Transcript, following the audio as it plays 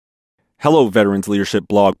Hello, Veterans Leadership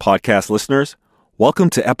Blog podcast listeners.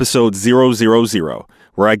 Welcome to episode 000,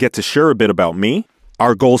 where I get to share a bit about me,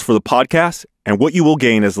 our goals for the podcast, and what you will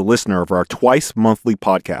gain as a listener of our twice-monthly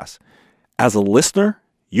podcast. As a listener,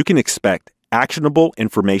 you can expect actionable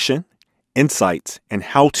information, insights, and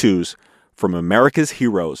how-tos from America's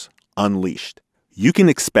heroes unleashed. You can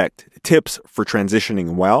expect tips for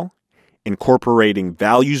transitioning well, incorporating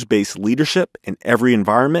values-based leadership in every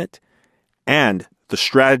environment, and the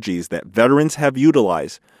strategies that veterans have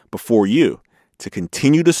utilized before you to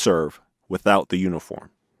continue to serve without the uniform.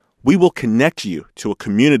 We will connect you to a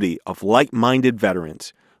community of like-minded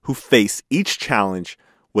veterans who face each challenge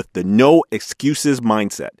with the no excuses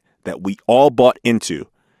mindset that we all bought into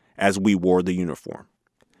as we wore the uniform.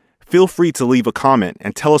 Feel free to leave a comment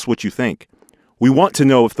and tell us what you think. We want to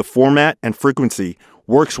know if the format and frequency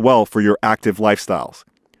works well for your active lifestyles.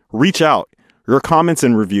 Reach out. Your comments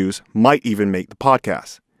and reviews might even make the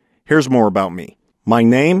podcast. Here's more about me. My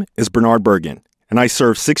name is Bernard Bergan, and I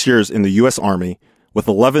served 6 years in the U.S. Army with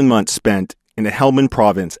 11 months spent in the Helmand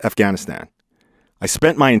Province, Afghanistan. I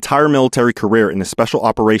spent my entire military career in a special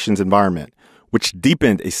operations environment, which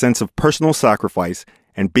deepened a sense of personal sacrifice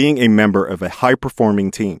and being a member of a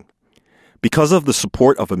high-performing team. Because of the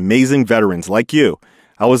support of amazing veterans like you,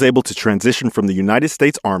 I was able to transition from the United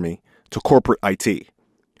States Army to corporate IT.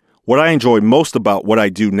 What I enjoy most about what I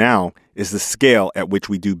do now is the scale at which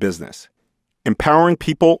we do business. Empowering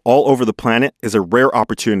people all over the planet is a rare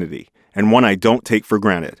opportunity and one I don't take for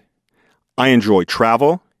granted. I enjoy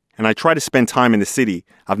travel, and I try to spend time in the city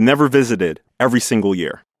I've never visited every single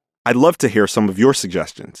year. I'd love to hear some of your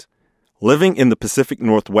suggestions. Living in the Pacific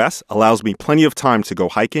Northwest allows me plenty of time to go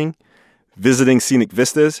hiking, visiting scenic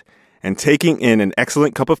vistas, and taking in an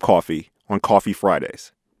excellent cup of coffee on Coffee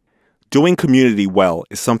Fridays. Doing community well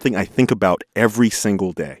is something I think about every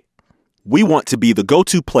single day. We want to be the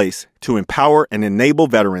go-to place to empower and enable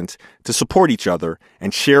veterans to support each other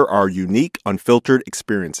and share our unique, unfiltered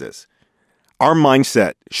experiences. Our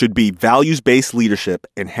mindset should be values-based leadership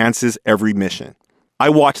enhances every mission. I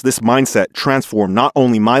watch this mindset transform not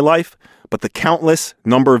only my life, but the countless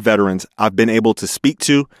number of veterans I've been able to speak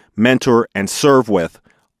to, mentor, and serve with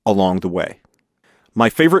along the way. My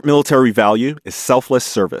favorite military value is selfless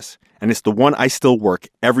service, and it's the one I still work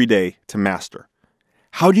every day to master.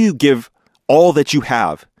 How do you give all that you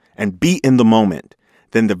have and be in the moment,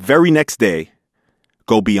 then the very next day,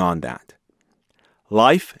 go beyond that?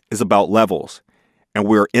 Life is about levels, and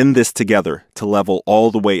we're in this together to level all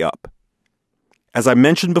the way up. As I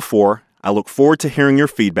mentioned before, I look forward to hearing your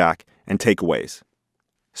feedback and takeaways.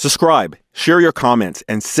 Subscribe, share your comments,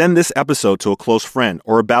 and send this episode to a close friend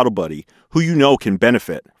or a battle buddy who you know can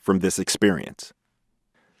benefit from this experience.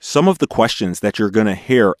 Some of the questions that you're going to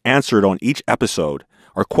hear answered on each episode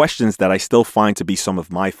are questions that I still find to be some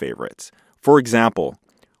of my favorites. For example,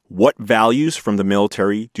 what values from the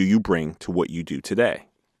military do you bring to what you do today?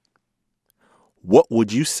 What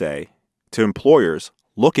would you say to employers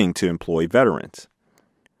looking to employ veterans?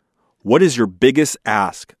 What is your biggest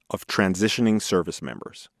ask of transitioning service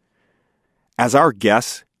members? As our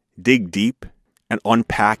guests dig deep and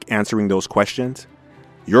unpack answering those questions,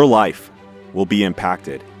 your life will be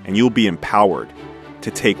impacted and you'll be empowered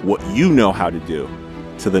to take what you know how to do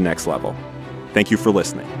to the next level. Thank you for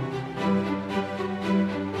listening.